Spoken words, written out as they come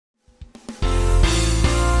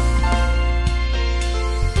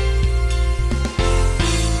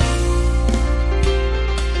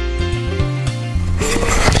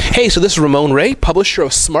Hey, so this is Ramon Ray, publisher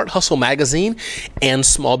of Smart Hustle Magazine and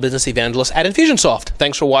small business evangelist at Infusionsoft.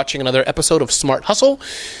 Thanks for watching another episode of Smart Hustle.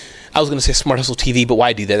 I was going to say Smart Hustle TV, but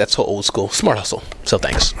why do that? That's so old school. Smart Hustle. So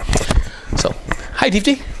thanks. So, hi,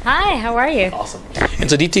 Deepti. Hi, how are you? Awesome.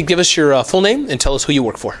 And so, Deepti, give us your full name and tell us who you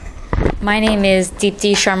work for. My name is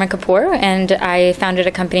Deepti Sharma Kapur, and I founded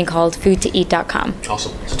a company called foodtooeat.com.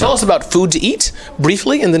 Awesome. So tell us about Food to Eat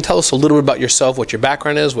briefly, and then tell us a little bit about yourself, what your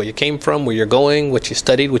background is, where you came from, where you're going, what you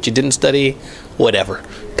studied, what you didn't study, whatever.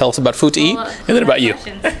 Tell us about Food to Eat, and then about you.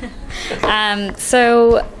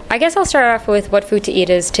 So I guess I'll start off with what Food to Eat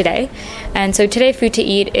is today. And so today, Food to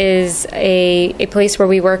Eat is a place where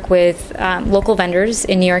we work with local vendors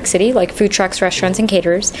in New York City, like food trucks, restaurants, and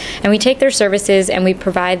caterers. And we take their services and we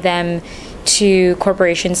provide them to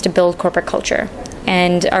corporations to build corporate culture.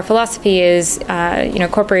 And our philosophy is,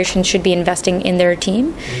 corporations should be investing in their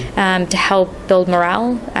team to help build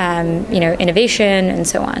morale, innovation, and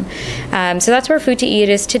so on. So that's where Food to Eat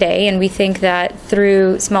is today. And we think that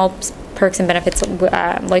through small perks and benefits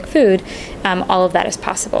like food, all of that is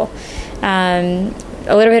possible.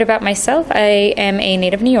 A little bit about myself. I am a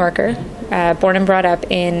native New Yorker, born and brought up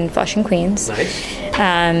in Flushing, Queens. Nice.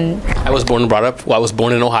 I was born and brought up. Well, I was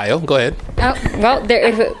born in Ohio. Go ahead. Oh well,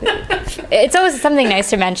 it's always something nice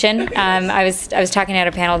to mention. I was talking at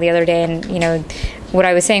a panel the other day, and what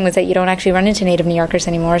I was saying was that you don't actually run into native New Yorkers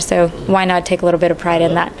anymore. So why not take a little bit of pride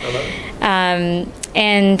in that?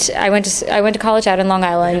 And I went to college out in Long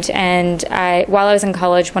Island, and while I was in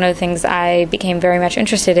college, one of the things I became very much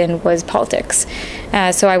interested in was politics.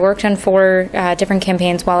 So I worked on 4 different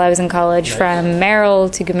campaigns while I was in college, from mayoral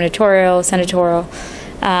to gubernatorial, senatorial,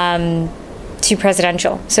 to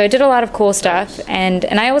presidential. So I did a lot of cool stuff, and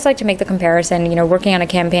I always like to make the comparison, working on a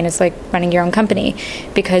campaign is like running your own company,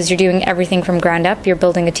 because you're doing everything from ground up. You're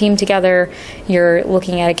building a team together, you're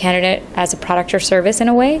looking at a candidate as a product or service in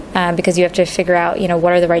a way, because you have to figure out,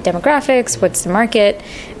 what are the right demographics, what's the market,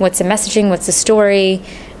 what's the messaging, what's the story,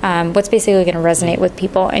 what's basically going to resonate with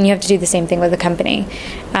people, and you have to do the same thing with a company.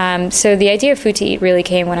 So the idea of Food to Eat really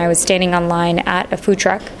came when I was standing online at a food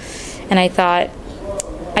truck, and I thought,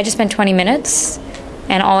 I just spent 20 minutes,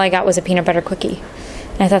 and all I got was a peanut butter cookie.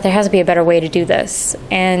 And I thought there has to be a better way to do this.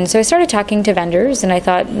 And so I started talking to vendors, and I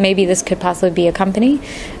thought maybe this could possibly be a company.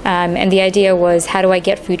 And the idea was, how do I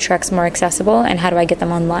get food trucks more accessible, and how do I get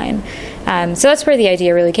them online? So that's where the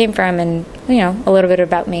idea really came from, and a little bit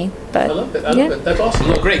about me. But I love it. I love it. That's awesome.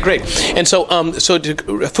 No, great. And so,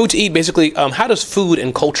 Food to Eat, basically, how does food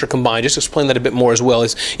and culture combine? Just explain that a bit more as well.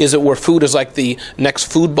 Is it where food is like the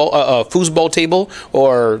next foosball table,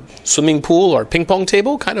 or swimming pool, or ping pong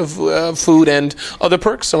table, kind of food and other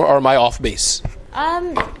perks, or am I off base?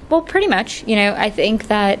 Well, pretty much. I think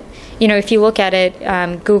that, if you look at it,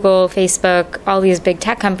 Google, Facebook, all these big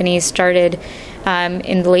tech companies started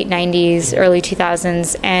in the late 90s, early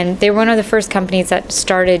 2000s, and they were one of the first companies that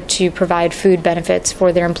started to provide food benefits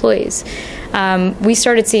for their employees. We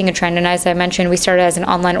started seeing a trend, and as I mentioned, we started as an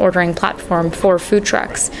online ordering platform for food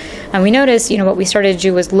trucks. And we noticed, what we started to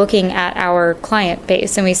do was looking at our client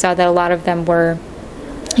base, and we saw that a lot of them were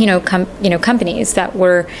companies that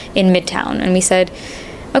were in Midtown, and we said,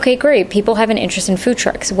 okay, great, people have an interest in food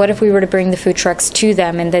trucks. What if we were to bring the food trucks to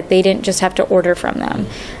them, and that they didn't just have to order from them?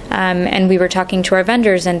 And we were talking to our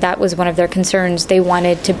vendors, and that was one of their concerns. They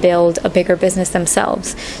wanted to build a bigger business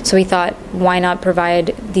themselves. So we thought, why not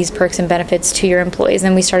provide these perks and benefits to your employees?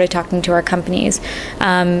 And we started talking to our companies.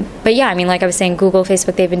 But yeah, like I was saying, Google,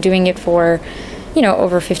 Facebook, they've been doing it for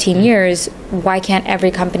over 15 years. Why can't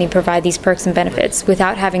every company provide these perks and benefits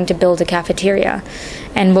without having to build a cafeteria?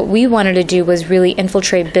 And what we wanted to do was really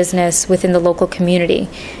infiltrate business within the local community.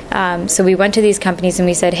 So we went to these companies and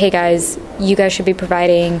we said, hey guys, you guys should be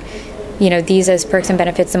providing these as perks and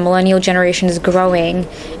benefits. The millennial generation is growing,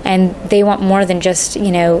 and they want more than just,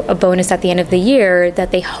 a bonus at the end of the year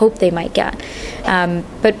that they hope they might get.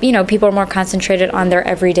 But people are more concentrated on their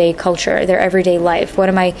everyday culture, their everyday life. What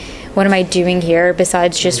am I doing here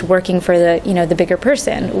besides just working for the bigger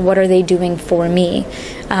person? What are they doing for me?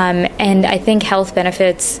 And I think health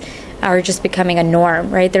benefits are just becoming a norm,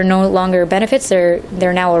 right? They're no longer benefits,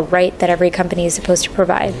 they're now a right that every company is supposed to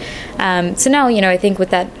provide. So now, I think with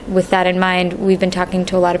that in mind, we've been talking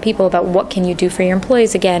to a lot of people about what can you do for your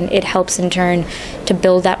employees. Again, it helps in turn to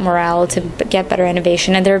build that morale, to get better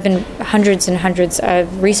innovation. And there have been hundreds and hundreds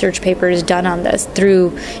of research papers done on this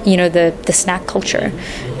through, the snack culture.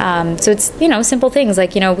 So it's, simple things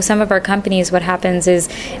like, some of our companies, what happens is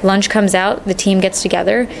lunch comes out, the team gets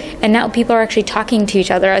together, and now people are actually talking to each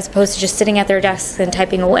other as opposed opposed to just sitting at their desks and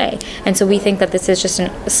typing away. And so we think that this is just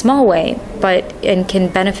a small way, and can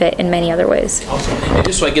benefit in many other ways. Awesome. And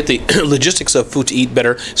just so I get the logistics of Food to Eat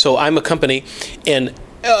better, so I'm a company, and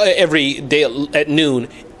every day at noon,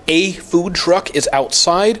 a food truck is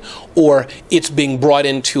outside, or it's being brought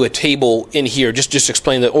into a table in here? Just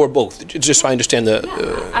explain that, or both, just so I understand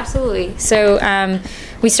the... Absolutely. So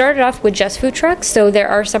we started off with just food trucks. So there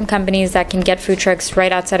are some companies that can get food trucks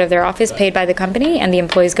right outside of their office, paid by the company, and the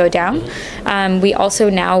employees go down. We also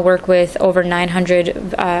now work with over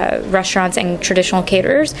 900 restaurants and traditional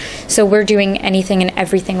caterers. So we're doing anything and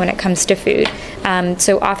everything when it comes to food.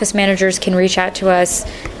 So office managers can reach out to us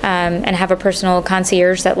and have a personal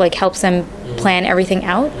concierge that helps them plan everything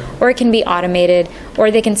out, or it can be automated, or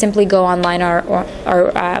they can simply go online our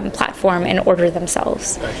platform and order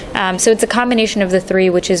themselves. So it's a combination of the three,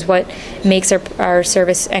 which is what makes our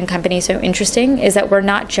service and company so interesting, is that we're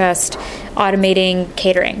not just automating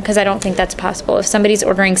catering, because I don't think that's possible. If somebody's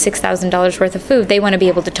ordering $6,000 worth of food, they want to be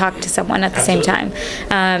able to talk to someone at the same time,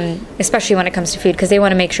 especially when it comes to food, because they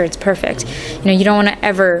want to make sure it's perfect. You don't want to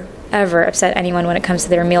ever upset anyone when it comes to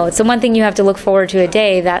their meal. It's the one thing you have to look forward to a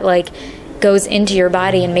day that goes into your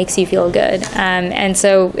body and makes you feel good. And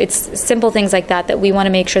so it's simple things like that we want to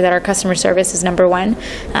make sure that our customer service is number one.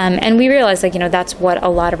 And we realize that's what a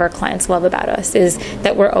lot of our clients love about us, is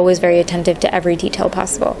that we're always very attentive to every detail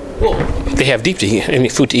possible. Well, they have Deepti,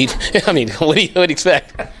 Food to Eat. What do you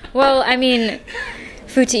expect? Well,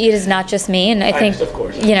 Food to Eat is not just me, and I think, of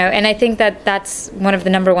course. And I think that's one of the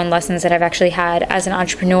number one lessons that I've actually had as an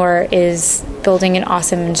entrepreneur, is building an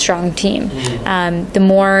awesome and strong team. The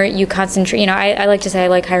more you concentrate, I like to say I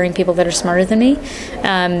like hiring people that are smarter than me,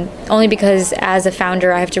 only because as a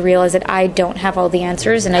founder, I have to realize that I don't have all the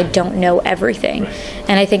answers and I don't know everything.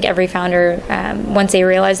 And I think every founder, once they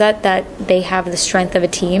realize that they have the strength of a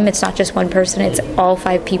team, it's not just one person, it's all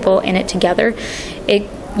 5 people in it together, it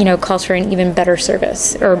calls for an even better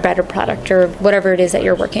service or better product or whatever it is that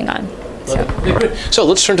you're working on. So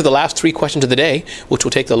let's turn to the last 3 questions of the day, which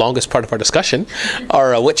will take the longest part of our discussion.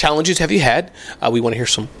 What challenges have you had? We want to hear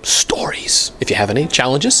some stories, if you have any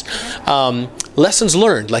challenges. Lessons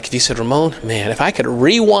learned, like if you said, Ramon, man, if I could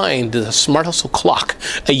rewind the Smart Hustle clock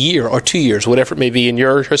a year or 2 years, whatever it may be in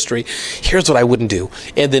your history, here's what I wouldn't do.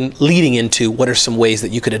 And then leading into what are some ways that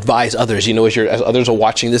you could advise others, as others are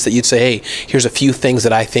watching this, that you'd say, hey, here's a few things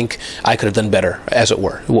that I think I could have done better, as it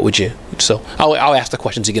were. What would you? So I'll ask the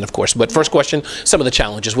questions again, of course. But first question, some of the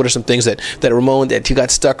challenges. What are some things that Ramon, that you got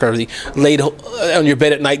stuck or laid on your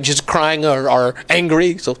bed at night just crying or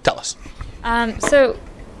angry? So tell us. So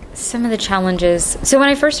some of the challenges. So when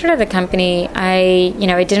I first started the company, I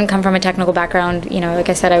didn't come from a technical background. Like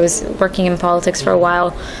I said, I was working in politics for a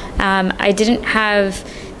while. I didn't have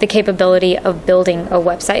the capability of building a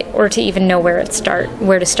website or to even know where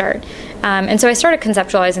to start. And so I started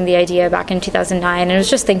conceptualizing the idea back in 2009, and I was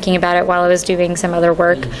just thinking about it while I was doing some other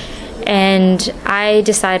work. And I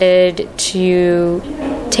decided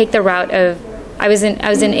to take the route of, I was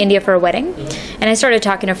in India for a wedding, and I started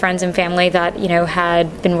talking to friends and family that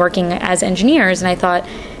had been working as engineers, and I thought,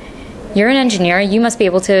 you're an engineer, you must be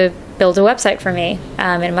able to build a website for me.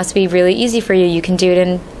 It must be really easy for you. You can do it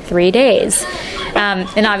in 3 days.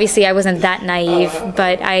 And obviously I wasn't that naive,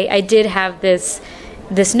 but I did have this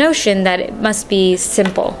notion that it must be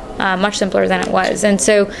simple, much simpler than it was. And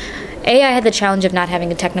so A, I had the challenge of not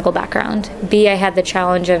having a technical background. B, I had the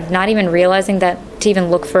challenge of not even realizing that to even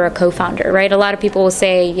look for a co-founder, right? A lot of people will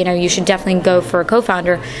say, you should definitely go for a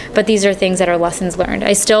co-founder, but these are things that are lessons learned.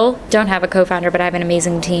 I still don't have a co-founder, but I have an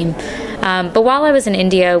amazing team. But while I was in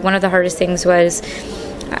India, one of the hardest things was,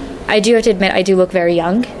 I do have to admit, I do look very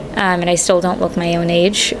young, and I still don't look my own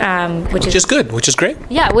age, which is good, which is great.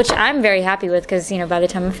 Yeah, which I'm very happy with, because by the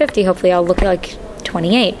time I'm 50, hopefully I'll look like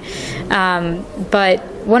 28. But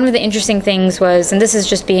one of the interesting things was, and this is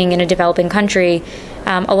just being in a developing country,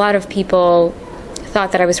 a lot of people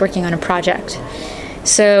thought that I was working on a project.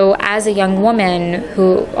 So as a young woman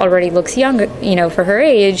who already looks young, for her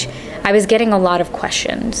age, I was getting a lot of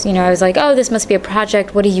questions. I was like, oh, this must be a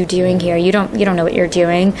project. What are you doing here? You don't know what you're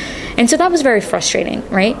doing. And so that was very frustrating,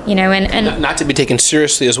 right? And not to be taken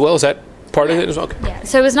seriously as well. Is that part of it as well? Okay. Yeah.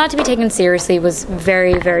 So it was not to be taken seriously was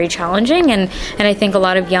very, very challenging. And I think a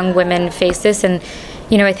lot of young women face this. And,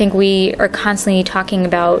 I think we are constantly talking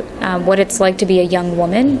about what it's like to be a young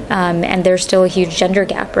woman. And there's still a huge gender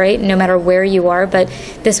gap, right? No matter where you are. But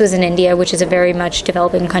this was in India, which is a very much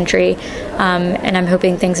developing country. And I'm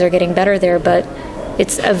hoping things are getting better there. But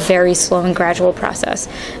it's a very slow and gradual process.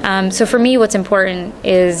 So for me, what's important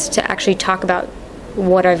is to actually talk about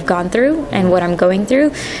what I've gone through and what I'm going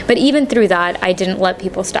through. But even through that, I didn't let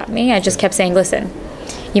people stop me. I just kept saying, listen,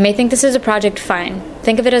 You may think this is a project, fine.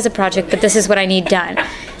 Think of it as a project, but this is what I need done.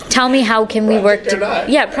 Tell me how can we work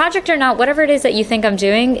project or not, whatever it is that you think I'm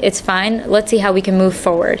doing, it's fine. Let's see how we can move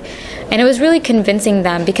forward. And it was really convincing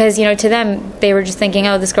them because, you know, to them, they were just thinking,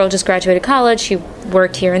 oh, this girl just graduated college, she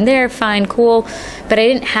worked here and there, fine, cool. But I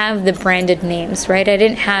didn't have the branded names, right?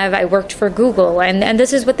 I worked for Google, and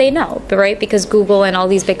this is what they know, right? Because Google and all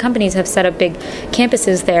these big companies have set up big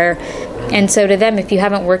campuses there. And so to them, if you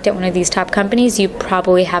haven't worked at one of these top companies, you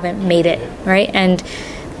probably haven't made it, right? And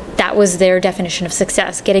that was their definition of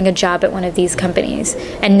success, getting a job at one of these companies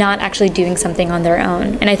and not actually doing something on their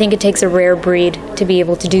own. And I think it takes a rare breed to be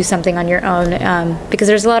able to do something on your own because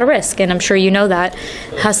there's a lot of risk. And I'm sure you know that.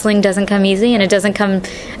 Hustling doesn't come easy, and it doesn't come,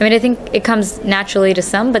 I mean, I think it comes naturally to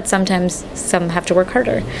some, but sometimes some have to work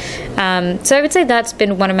harder. So I would say that's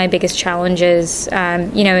been one of my biggest challenges,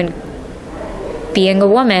 you know, in being a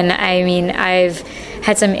woman. I mean, I've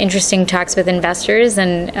had some interesting talks with investors,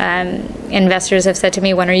 and investors have said to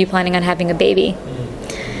me, when are you planning on having a baby?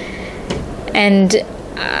 And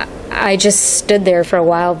I just stood there for a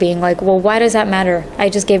while being like, well, why does that matter? I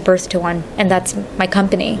just gave birth to one, and that's my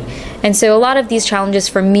company. And so a lot of these challenges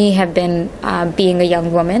for me have been being a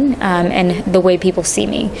young woman and the way people see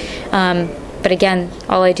me. But again,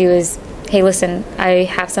 all I do is, hey, listen, I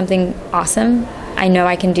have something awesome. I know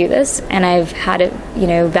I can do this, and I've had it, you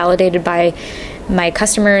know, validated by my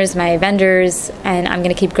customers, my vendors, and I'm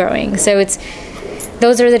going to keep growing. So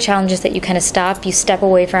those are the challenges that you kind of you step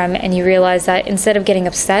away from, and you realize that instead of getting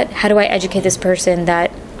upset, how do I educate this person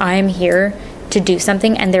that I'm here to do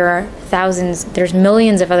something, and there are there's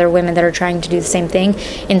millions of other women that are trying to do the same thing.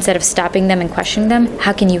 Instead of stopping them and questioning them,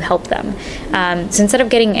 how can you help them? So instead of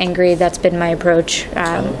getting angry, that's been my approach,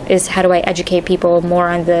 is how do I educate people more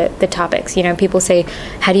on the topics. You know, people say,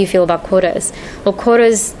 how do you feel about quotas? Well,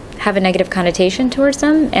 quotas have a negative connotation towards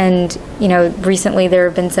them, and you know, recently there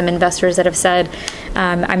have been some investors that have said,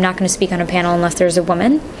 I'm not going to speak on a panel unless there's a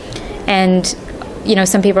woman. And you know,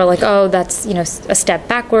 some people are like, oh, that's, you know, a step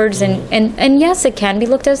backwards, and yes, it can be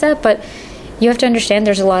looked as that, but you have to understand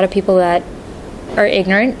there's a lot of people that are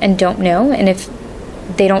ignorant and don't know, and if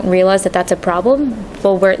they don't realize that that's a problem,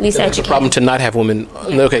 well, we're at least educating. It's a problem to not have women.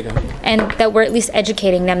 Yeah. Okay, go ahead. And that we're at least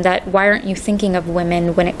educating them that why aren't you thinking of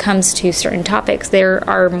women when it comes to certain topics? There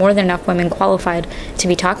are more than enough women qualified to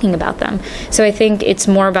be talking about them. So I think it's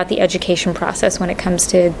more about the education process when it comes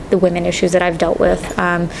to the women issues that I've dealt with.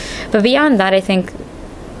 But beyond that, I think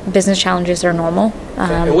business challenges are normal.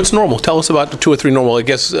 What's normal? Tell us about the 2 or 3 normal. I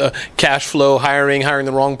guess cash flow, hiring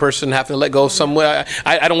the wrong person, having to let go of someone.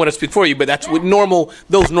 I don't want to speak for you, but that's what normal.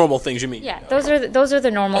 Those normal things you mean? Yeah, those are the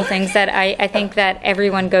normal things that I think that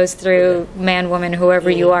everyone goes through, man, woman, whoever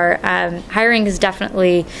you are. Hiring has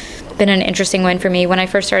definitely been an interesting one for me. When I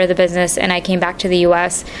first started the business and I came back to the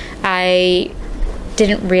U.S., I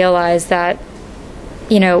didn't realize that,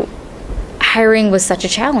 you know, hiring was such a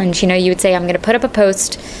challenge. You know, you would say, I'm going to put up a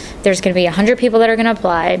post, there's going to be 100 people that are going to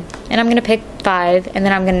apply, and I'm going to pick 5, and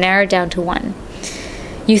then I'm going to narrow it down to 1.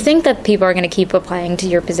 You think that people are going to keep applying to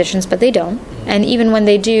your positions, but they don't. And even when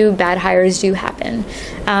they do, bad hires do happen.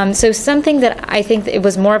 So something that I think it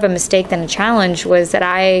was more of a mistake than a challenge was that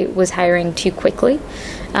I was hiring too quickly.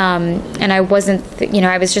 And I wasn't,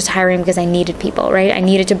 I was just hiring because I needed people, right? I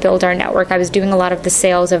needed to build our network. I was doing a lot of the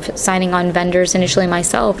sales of signing on vendors initially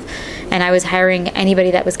myself, and I was hiring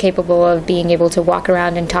anybody that was capable of being able to walk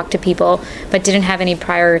around and talk to people, but didn't have any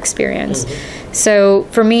prior experience. Mm-hmm. So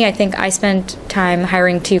for me, I think I spent time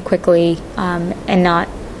hiring too quickly and not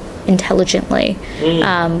intelligently,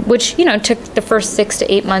 which, took the first 6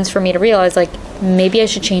 to 8 months for me to realize, like, maybe I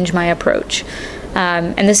should change my approach.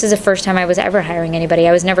 And this is the first time I was ever hiring anybody.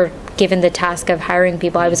 I was never given the task of hiring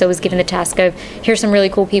people. I was always given the task of, here's some really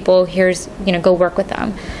cool people, here's, go work with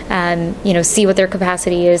them and, see what their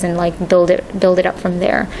capacity is and like build it up from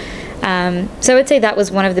there. So I would say that was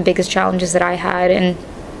one of the biggest challenges that I had. And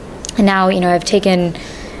now, I've taken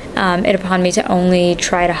it upon me to only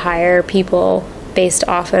try to hire people based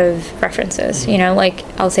off of references. Like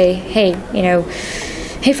I'll say, hey,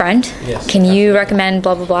 hey friend, yes, can you recommend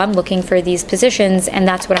blah, blah, blah? I'm looking for these positions, and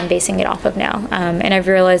that's what I'm basing it off of now. And I've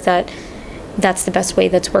realized that that's the best way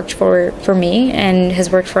that's worked for me and has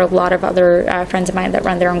worked for a lot of other friends of mine that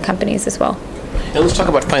run their own companies as well. And let's talk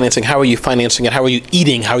about financing. How are you financing it? How are you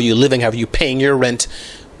eating? How are you living? How are you paying your rent?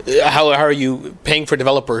 How are you paying for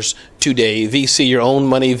developers today? VC, your own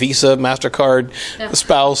money, Visa, MasterCard,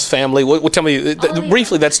 spouse, family? Tell me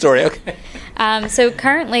briefly that story. Okay. So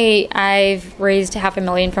currently, I've raised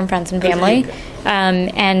 $500,000 from friends and family,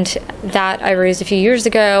 and that I raised a few years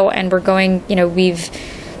ago. And we're going.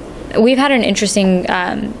 we've had an interesting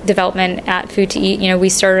development at Food to Eat. We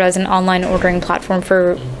started as an online ordering platform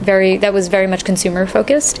that was very much consumer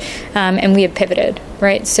focused, and we have pivoted,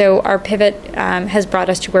 right? So our pivot has brought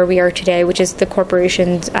us to where we are today, which is the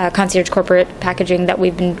corporation's concierge corporate packaging that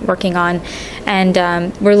we've been working on, and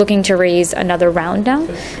we're looking to raise another round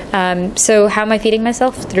now. So how am I feeding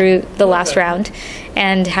myself? Through the last round.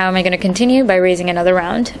 And how am I going to continue? By raising another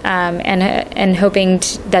round, and hoping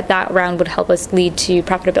that round would help us lead to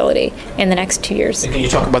profitability in the next 2 years. And can you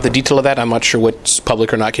talk about the detail of that? I'm not sure what's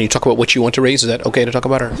public or not. Can you talk about what you want to raise? Is that okay to talk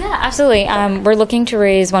about? Or? Yeah, absolutely. We're looking to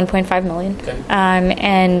raise 1.5 million,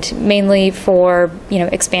 and mainly for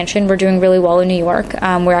expansion. We're doing really well in New York.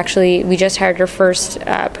 We just hired our first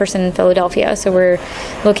person in Philadelphia, so we're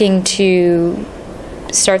looking to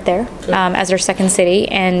start there as our second city,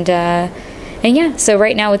 and yeah, so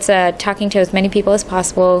right now it's talking to as many people as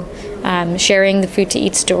possible, sharing the Food to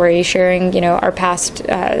Eat story, sharing our past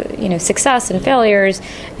success and failures,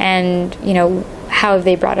 and how have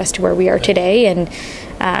they brought us to where we are today, and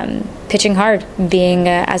pitching hard, being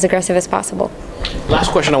as aggressive as possible.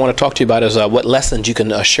 Last question I want to talk to you about is what lessons you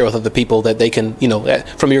can share with other people that they can,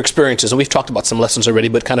 from your experiences. And we've talked about some lessons already,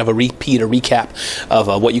 but kind of a recap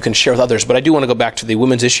of what you can share with others. But I do want to go back to the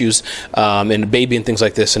women's issues and baby and things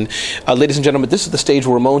like this. And ladies and gentlemen, this is the stage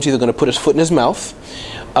where Ramon's either going to put his foot in his mouth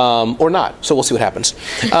or not. So we'll see what happens.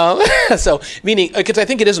 So, meaning, because I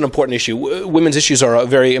think it is an important issue. Women's issues are a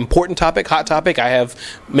very important topic, hot topic. I have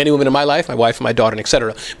many women in my life, my wife, my daughter, and et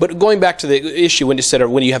cetera. But going back to the issue when you said,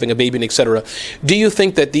 when you're having a baby and et cetera, do you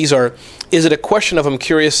think that is it a question of, I'm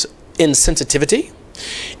curious, insensitivity?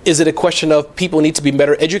 Is it a question of people need to be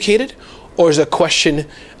better educated? Or is it a question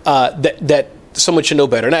that someone should know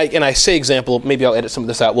better? And I say example, maybe I'll edit some of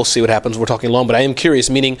this out. We'll see what happens. We're talking long, but I am curious,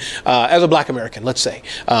 meaning as a black American, let's say,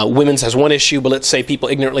 women's has one issue, but let's say people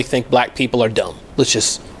ignorantly think black people are dumb. Let's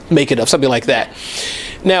just make it up, something like that.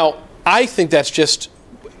 Now, I think that's just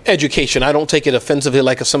education. I don't take it offensively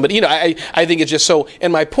like somebody, I think it's just so,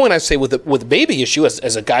 and my point I say with the baby issue,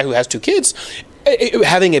 as a guy who has 2 kids,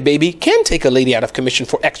 having a baby can take a lady out of commission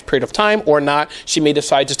for X period of time or not. She may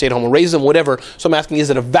decide to stay at home and raise them, whatever. So I'm asking, is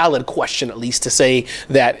it a valid question at least to say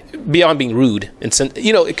that beyond being rude? And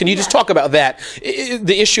can you just talk about that,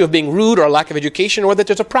 the issue of being rude or lack of education, or that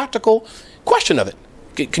there's a practical question of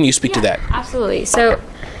it? Can you speak to that? Absolutely. So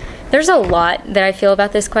there's a lot that I feel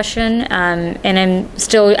about this question, and I'm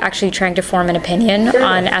still actually trying to form an opinion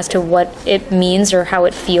as to what it means or how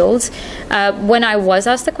it feels. When I was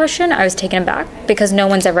asked the question, I was taken aback because no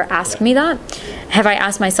one's ever asked me that. Have I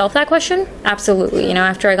asked myself that question? Absolutely.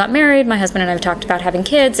 After I got married, my husband and I have talked about having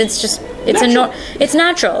kids. It's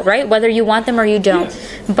natural, right? Whether you want them or you don't.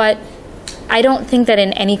 Yes. But I don't think that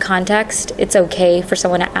in any context it's okay for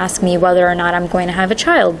someone to ask me whether or not I'm going to have a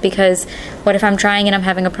child, because what if I'm trying and I'm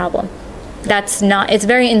having a problem? It's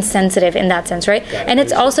very insensitive in that sense, right? And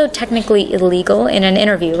it's also technically illegal in an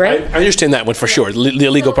interview, right? I understand that one for sure, the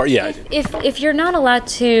illegal part, yeah. If you're not allowed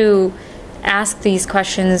to ask these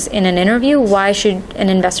questions in an interview, why should an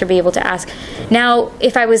investor be able to ask? Now,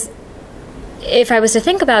 if I was to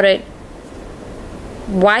think about it,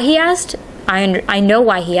 why he asked, I know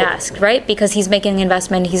why he asked, right? Because he's making an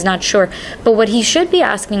investment, he's not sure. But what he should be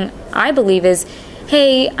asking, I believe, is,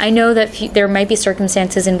 hey, I know that there might be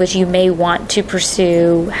circumstances in which you may want to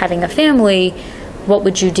pursue having a family. What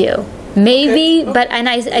would you do? Maybe, okay.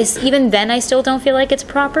 But even then, I still don't feel like it's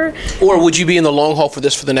proper. Or would you be in the long haul for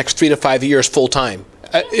this for the next 3 to 5 years full time?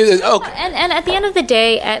 Okay. And at the end of the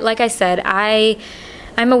day, like I said,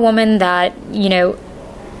 I'm a woman that,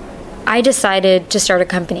 I decided to start a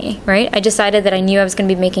company, right? I decided that I knew I was going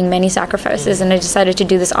to be making many sacrifices, and I decided to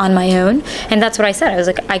do this on my own. And that's what I said. I was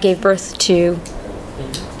like, I gave birth to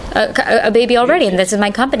a baby already, and this is my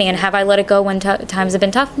company. And have I let it go when times have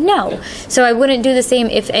been tough? No. So I wouldn't do the same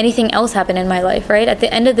if anything else happened in my life, right? At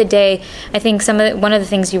the end of the day, I think one of the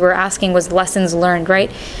things you were asking was lessons learned, right?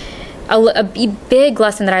 A big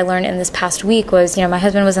lesson that I learned in this past week was, my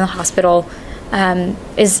husband was in the hospital.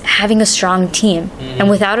 Is having a strong team. Mm-hmm. And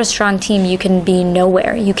without a strong team, you can be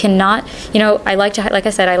nowhere. You cannot, like I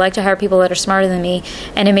said, I like to hire people that are smarter than me,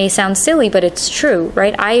 and it may sound silly, but it's true,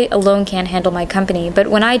 right? I alone can't handle my company. But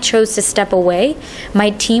when I chose to step away,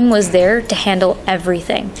 my team was there to handle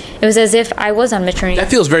everything. It was as if I was on maternity. That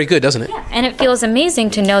feels very good, doesn't it? Yeah, and it feels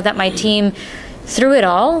amazing to know that my team, through it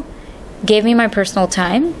all, gave me my personal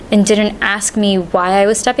time and didn't ask me why I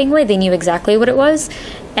was stepping away. They knew exactly what it was.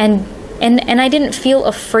 And I didn't feel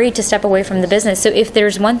afraid to step away from the business. So if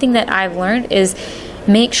there's one thing that I've learned is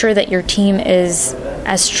make sure that your team is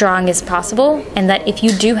as strong as possible, and that if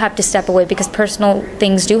you do have to step away, because personal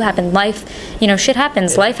things do happen, life, shit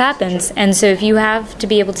happens, life happens, and so if you have to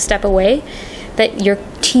be able to step away, that your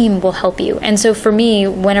team will help you. And so for me,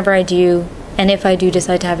 whenever I do, and if I do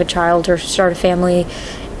decide to have a child or start a family,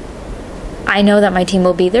 I know that my team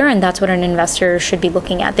will be there, and that's what an investor should be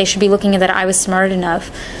looking at. They should be looking at that I was smart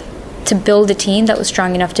enough to build a team that was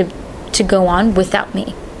strong enough to go on without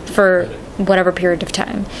me for whatever period of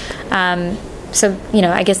time. So,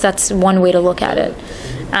 I guess that's one way to look at it.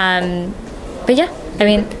 But yeah,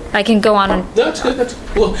 I can go on. That's good.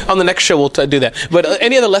 Well, on the next show, we'll do that. But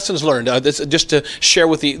any other lessons learned? Just to share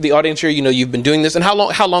with the audience here, you've been doing this. And how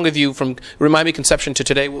long have you, from, remind me, conception to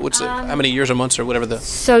today? How many years or months or whatever?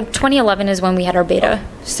 So 2011 is when we had our beta.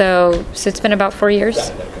 So it's been about 4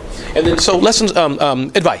 years. And then, so lessons,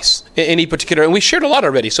 advice, any particular, and we shared a lot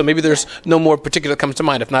already, so maybe there's no more particular that comes to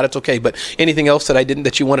mind. If not, it's okay. But anything else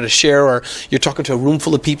that you wanted to share, or you're talking to a room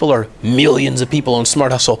full of people or millions of people on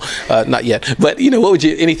Smart Hustle? Not yet. But, what would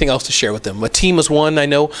anything else to share with them? A team is one, I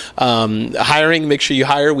know. Hiring, make sure you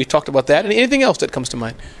hire. We talked about that. And anything else that comes to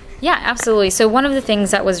mind? Yeah, absolutely. So one of the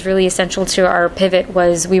things that was really essential to our pivot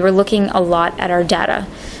was we were looking a lot at our data.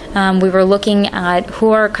 We were looking at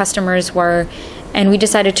who our customers were, and we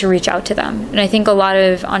decided to reach out to them. And I think a lot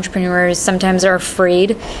of entrepreneurs sometimes are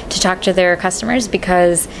afraid to talk to their customers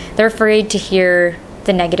because they're afraid to hear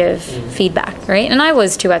the negative feedback, right? And I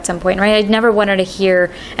was too at some point, right? I never wanted to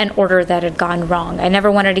hear an order that had gone wrong. I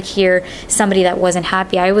never wanted to hear somebody that wasn't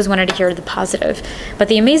happy. I always wanted to hear the positive. But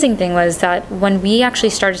the amazing thing was that when we actually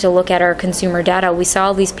started to look at our consumer data, we saw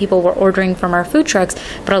all these people were ordering from our food trucks,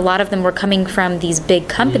 but a lot of them were coming from these big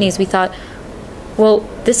companies. We thought, well,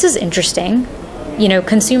 this is interesting.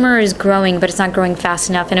 Consumer is growing, but it's not growing fast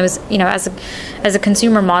enough. And it was, as a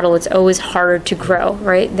consumer model, it's always hard to grow,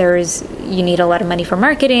 right? You need a lot of money for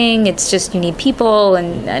marketing. It's just, you need people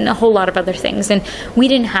and a whole lot of other things. And we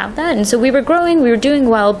didn't have that. And so we were growing, we were doing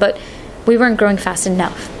well, but we weren't growing fast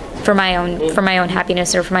enough for my own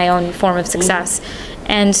happiness or for my own form of success.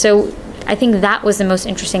 And so I think that was the most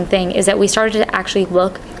interesting thing, is that we started to actually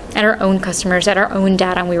look at our own customers, at our own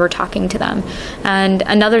data, and we were talking to them. And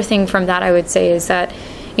another thing from that I would say is that,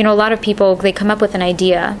 a lot of people, they come up with an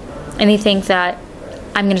idea and they think that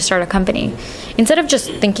I'm going to start a company. Instead of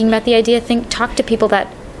just thinking about the idea, talk to people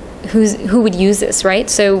who would use this, right?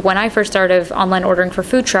 So when I first started online ordering for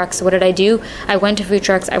food trucks, what did I do? I went to food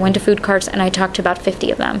trucks, I went to food carts, and I talked to about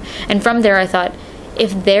 50 of them. And from there I thought,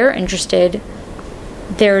 if they're interested,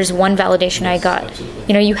 there's one validation I got.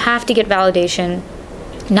 You have to get validation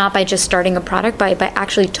not by just starting a product, by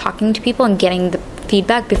actually talking to people and getting the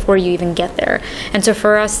feedback before you even get there. And so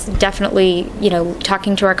for us, definitely,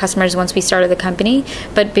 talking to our customers once we started the company,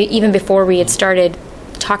 but even before we had started,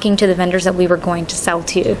 talking to the vendors that we were going to sell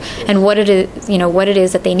to and what it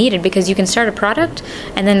is that they needed, because you can start a product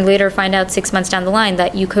and then later find out 6 months down the line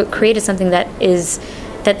that you created something that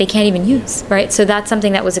they can't even use, right? So that's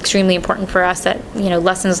something that was extremely important for us, that,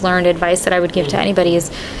 lessons learned, advice that I would give to anybody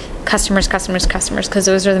is customers, because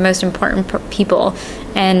those are the most important people.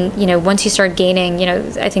 And, once you start gaining,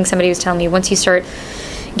 I think somebody was telling me, once you start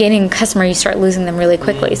gaining a customer, you start losing them really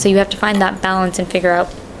quickly. So you have to find that balance and figure out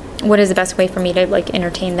what is the best way for me to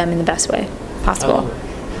entertain them in the best way possible.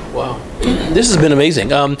 Wow. This has been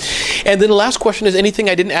amazing. And then the last question is, anything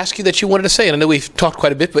I didn't ask you that you wanted to say? And I know we've talked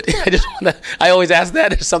quite a bit, but I always ask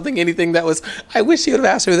that. Is anything that was, I wish you would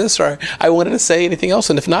have asked me this, or I wanted to say anything else.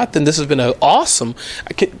 And if not, then this has been an awesome,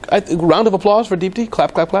 round of applause for Deepti.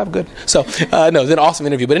 Clap, clap, clap. Good. So, no, it's an awesome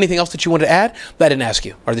interview. But anything else that you wanted to add that I didn't ask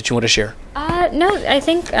you, or that you want to share? No, I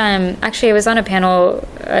think, actually I was on a panel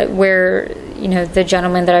where, the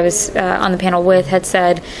gentleman that I was on the panel with had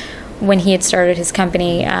said, when he had started his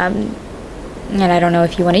company, and I don't know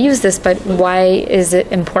if you want to use this, but why is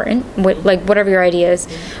it important? Whatever your idea is,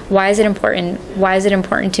 why is it important? Why is it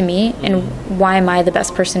important to me? And why am I the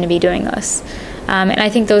best person to be doing this? And I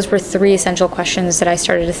think those were 3 essential questions that I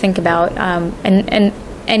started to think about. And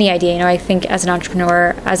any idea, I think as an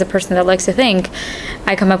entrepreneur, as a person that likes to think,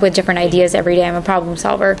 I come up with different ideas every day. I'm a problem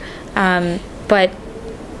solver. But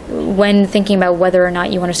when thinking about whether or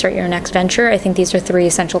not you want to start your next venture, I think these are 3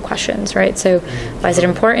 essential questions, right? So why is it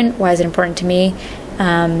important? Why is it important to me?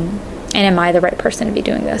 And am I the right person to be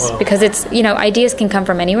doing this? Wow. Because it's, ideas can come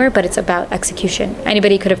from anywhere, but it's about execution.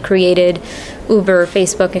 Anybody could have created Uber,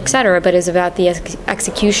 Facebook, etc., but it's about the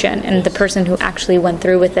execution and the person who actually went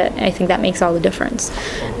through with it. And I think that makes all the difference.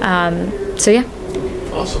 So yeah.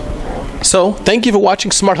 Awesome. So, thank you for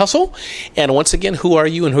watching Smart Hustle. And once again, who are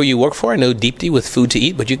you and who you work for? I know Deepti with Food to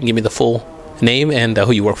Eat, but you can give me the full name and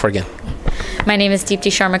who you work for again. My name is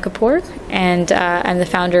Deepti Sharma Kapur, and I'm the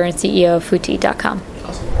founder and CEO of foodtoeat.com.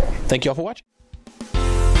 Awesome. Thank you all for watching.